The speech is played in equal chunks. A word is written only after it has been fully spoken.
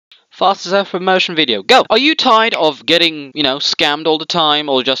Fast self-promotion video. Go! Are you tired of getting, scammed all the time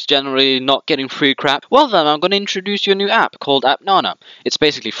or just generally not getting free crap? Well then, I'm going to introduce you a new app called app. It's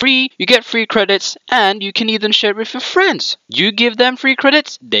basically free, you get free credits, and you can even share it with your friends. You give them free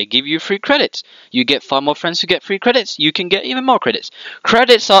credits, they give you free credits. You get 5 more friends who get free credits, you can get even more credits.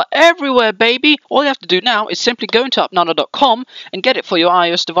 Credits are everywhere, baby! All you have to do now is simply go into app and get it for your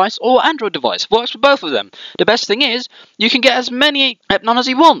iOS device or Android device. Works for both of them. The best thing is, you can get as many app as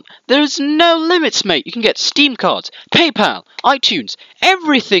you want. There's no limits, mate. You can get Steam cards, PayPal, iTunes,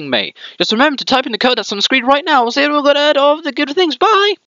 everything, mate. Just remember to type in the code that's on the screen right now. We'll see you all got all the good things. Bye!